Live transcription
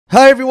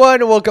Hi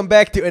everyone and welcome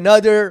back to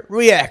another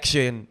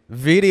reaction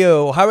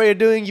video. How are you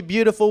doing, you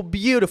beautiful,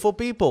 beautiful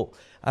people?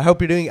 I hope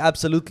you're doing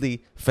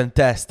absolutely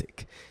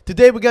fantastic.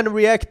 Today we're gonna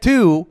react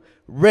to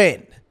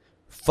Ren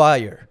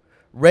Fire.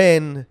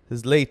 Ren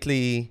is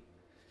lately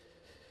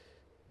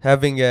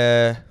having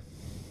a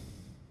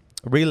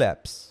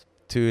relapse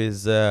to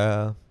his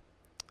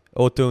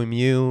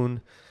autoimmune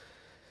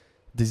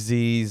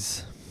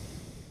disease,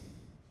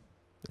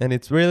 and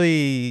it's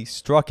really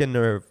struck a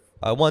nerve.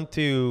 I want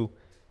to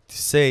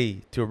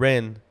say to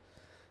Ren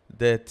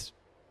that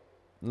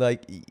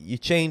like you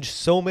changed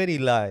so many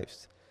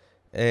lives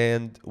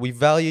and we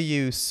value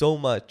you so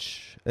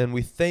much and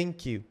we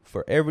thank you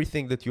for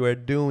everything that you are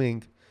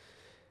doing,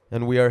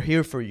 and we are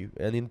here for you,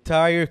 an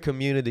entire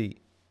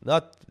community,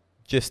 not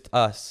just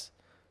us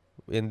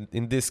in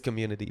this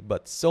community,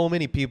 but so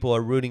many people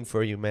are rooting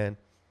for you, man.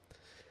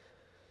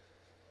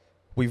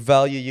 We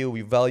value you,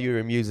 we value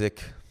your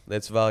music.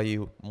 Let's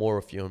value more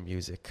of your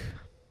music.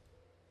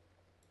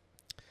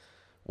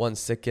 1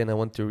 second, I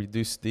want to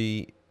reduce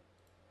the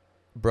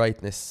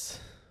brightness.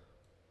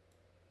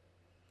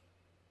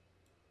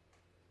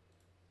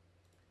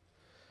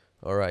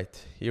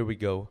 Alright, here we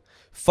go.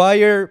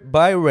 Fire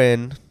by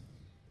Ren.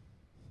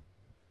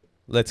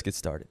 Let's get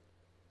started.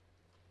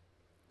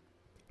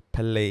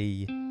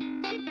 Play.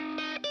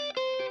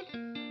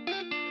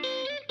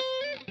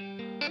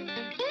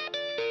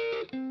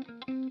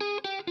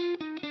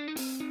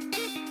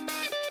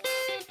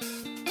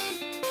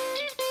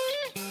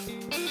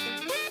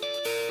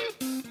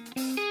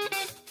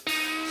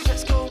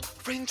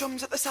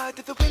 Raindrops at the side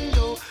of the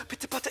window,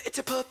 pitter patter, it's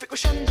a perfect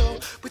crescendo.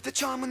 With the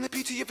charm and the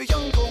beauty of a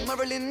young girl,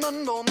 Marilyn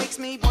Monroe makes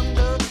me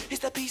wonder: is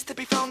there peace to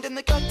be found in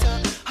the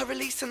gutter? A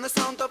release in the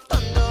sound of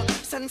thunder,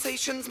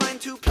 sensations mine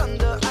to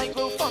plunder. I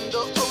grow fonder.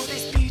 Oh,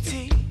 this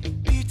beauty,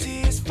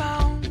 beauty is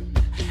found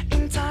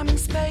in time and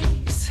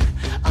space.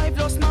 I've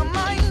lost my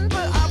mind,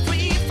 but I've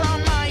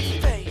refound my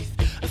faith,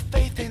 a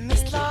faith in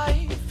this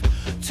life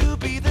to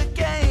be the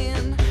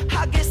gain.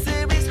 I guess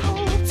there is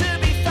hope to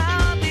be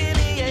found in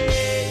the end.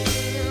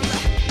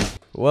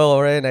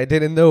 Well, Ren, I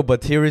didn't know,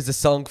 but here is a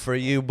song for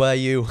you by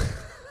you.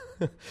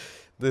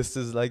 This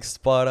is like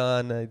spot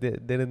on. I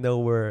didn't know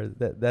where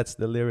that's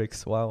the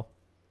lyrics. Wow.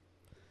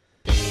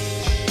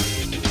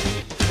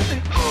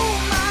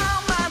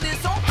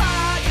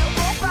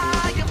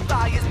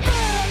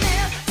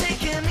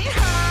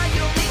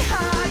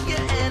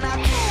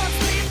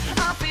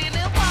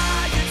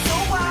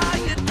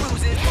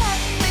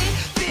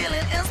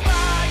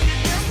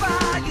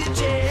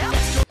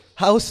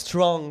 How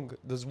strong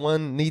does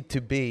one need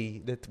to be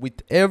that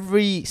with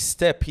every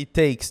step he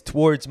takes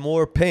towards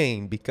more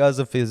pain because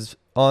of his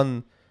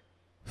on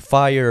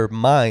fire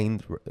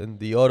mind and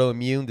the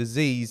autoimmune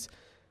disease,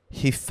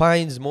 he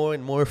finds more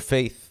and more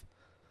faith?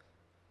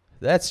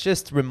 That's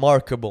just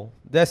remarkable.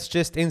 That's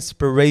just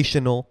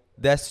inspirational.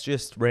 That's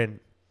just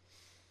Ren.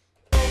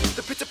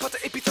 The pitter patter,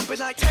 it be thumping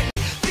like techno.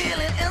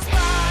 Feeling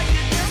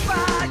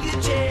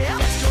inspired, yeah.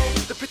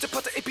 The pitter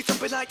patter, it be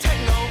thumping like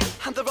techno.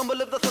 And the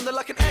rumble of the thunder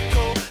like an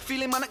echo.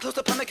 Feeling manic, close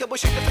to panic, I will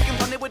shake the freaking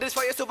planet with this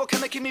fire so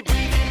volcanic, keep me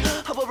breathing.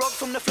 I will rock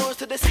from the floors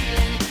to the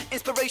ceiling.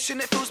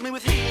 Inspiration, it fills me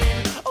with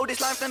healing. Oh,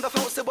 this life never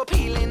felt so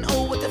appealing.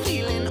 Oh, what the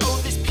feeling.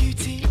 Oh, this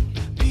beauty,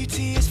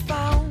 beauty is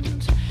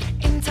found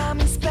in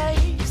time and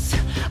space.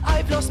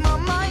 I've lost my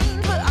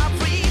mind, but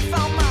I've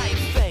refound my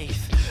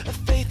faith, a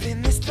faith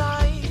in this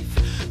life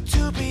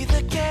to be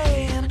the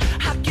gain.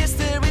 I guess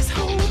there is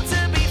hope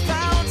to be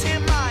found here,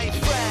 my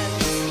friend.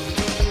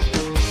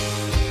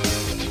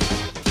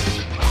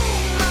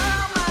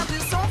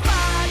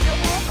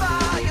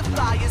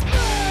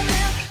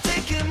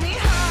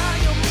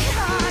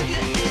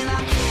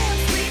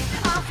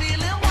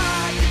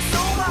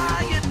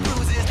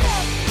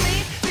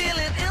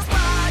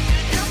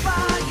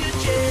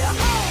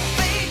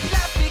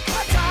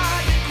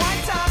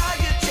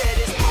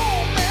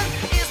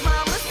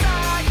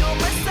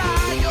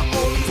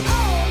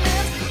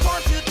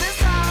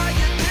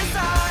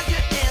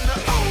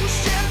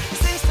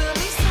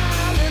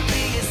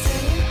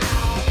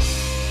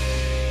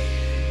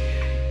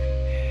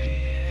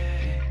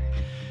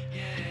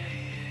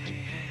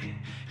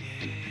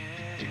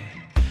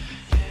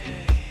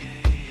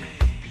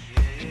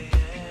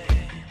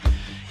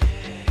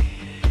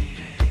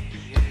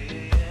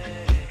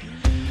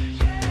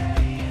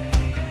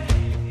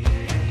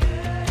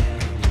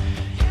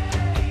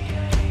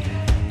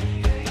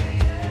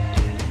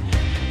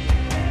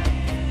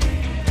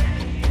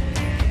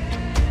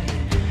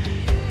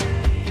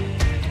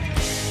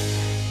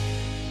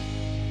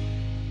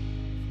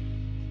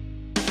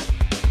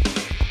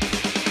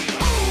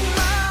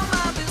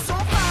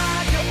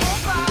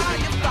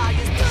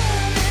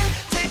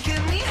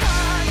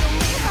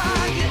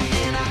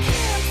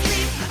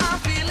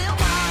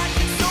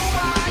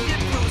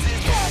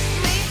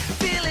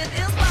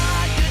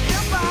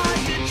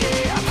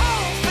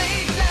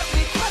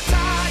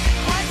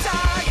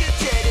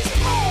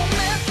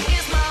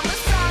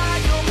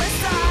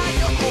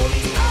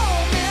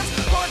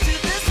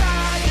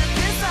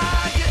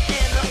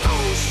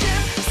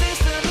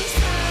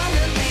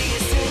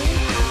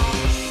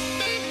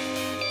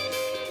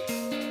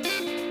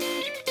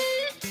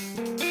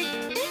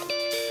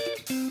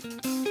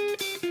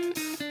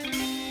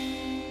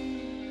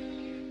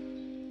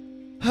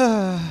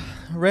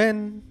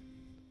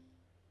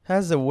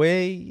 has a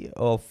way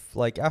of,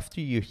 like, after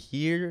you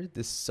hear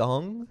the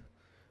song,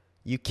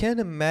 you can't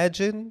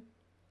imagine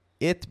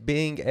it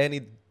being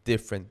any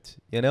different.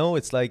 You know,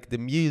 it's like the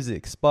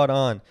music spot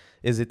on.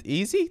 Is it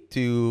easy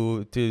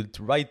to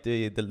write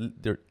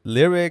the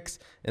lyrics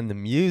and the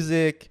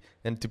music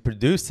and to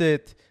produce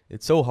it?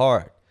 It's so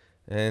hard.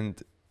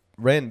 And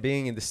Ren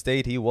being in the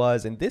state he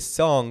was, and this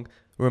song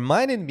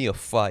reminded me of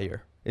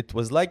Fire. It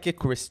was like a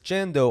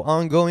crescendo,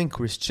 ongoing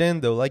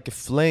crescendo, like a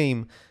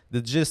flame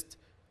that just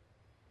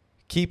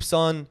keeps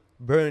on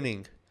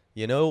burning,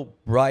 you know,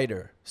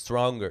 brighter,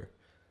 stronger,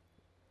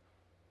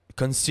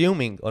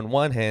 consuming on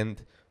one hand,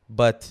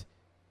 but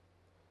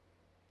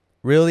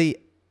really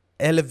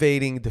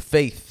elevating the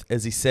faith,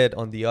 as he said,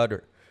 on the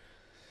other.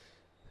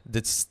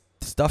 That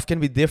stuff can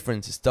be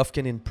different, stuff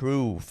can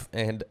improve,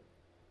 and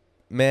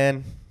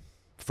man,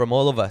 from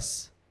all of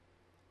us,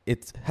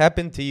 it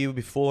happened to you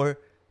before,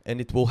 and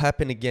it will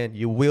happen again.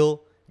 You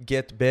will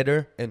get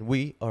better, and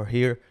we are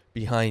here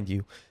behind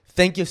you.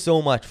 Thank you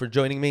so much for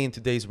joining me in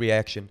today's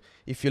reaction.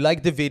 If you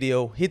liked the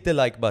video, hit the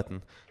like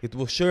button. It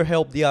will sure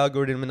help the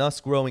algorithm and us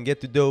grow and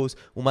get to those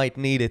who might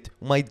need it,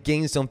 who might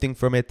gain something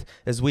from it,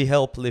 as we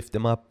help lift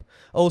them up.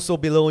 Also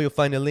below you'll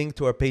find a link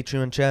to our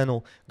Patreon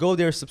channel. Go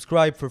there,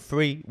 subscribe for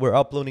free. We're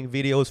uploading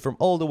videos from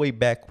all the way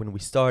back when we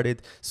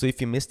started, so if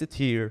you missed it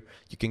here,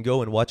 you can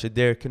go and watch it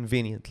there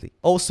conveniently.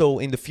 Also,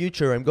 in the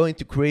future, I'm going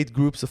to create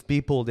groups of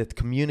people that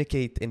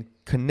communicate and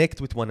connect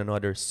with one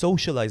another,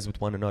 socialize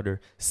with one another,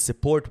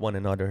 support one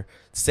another,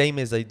 same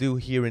as I do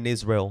here in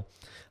Israel.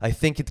 I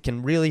think it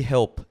can really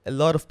help a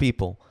lot of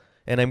people,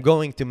 and I'm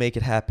going to make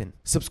it happen.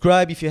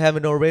 Subscribe if you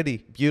haven't already.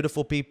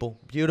 Beautiful people,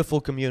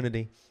 beautiful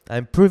community.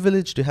 I'm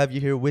privileged to have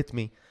you here with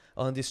me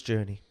on this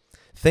journey.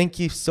 Thank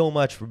you so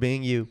much for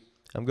being you.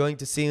 I'm going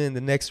to see you in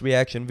the next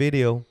reaction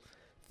video.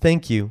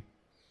 Thank you,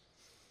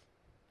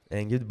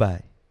 and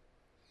goodbye.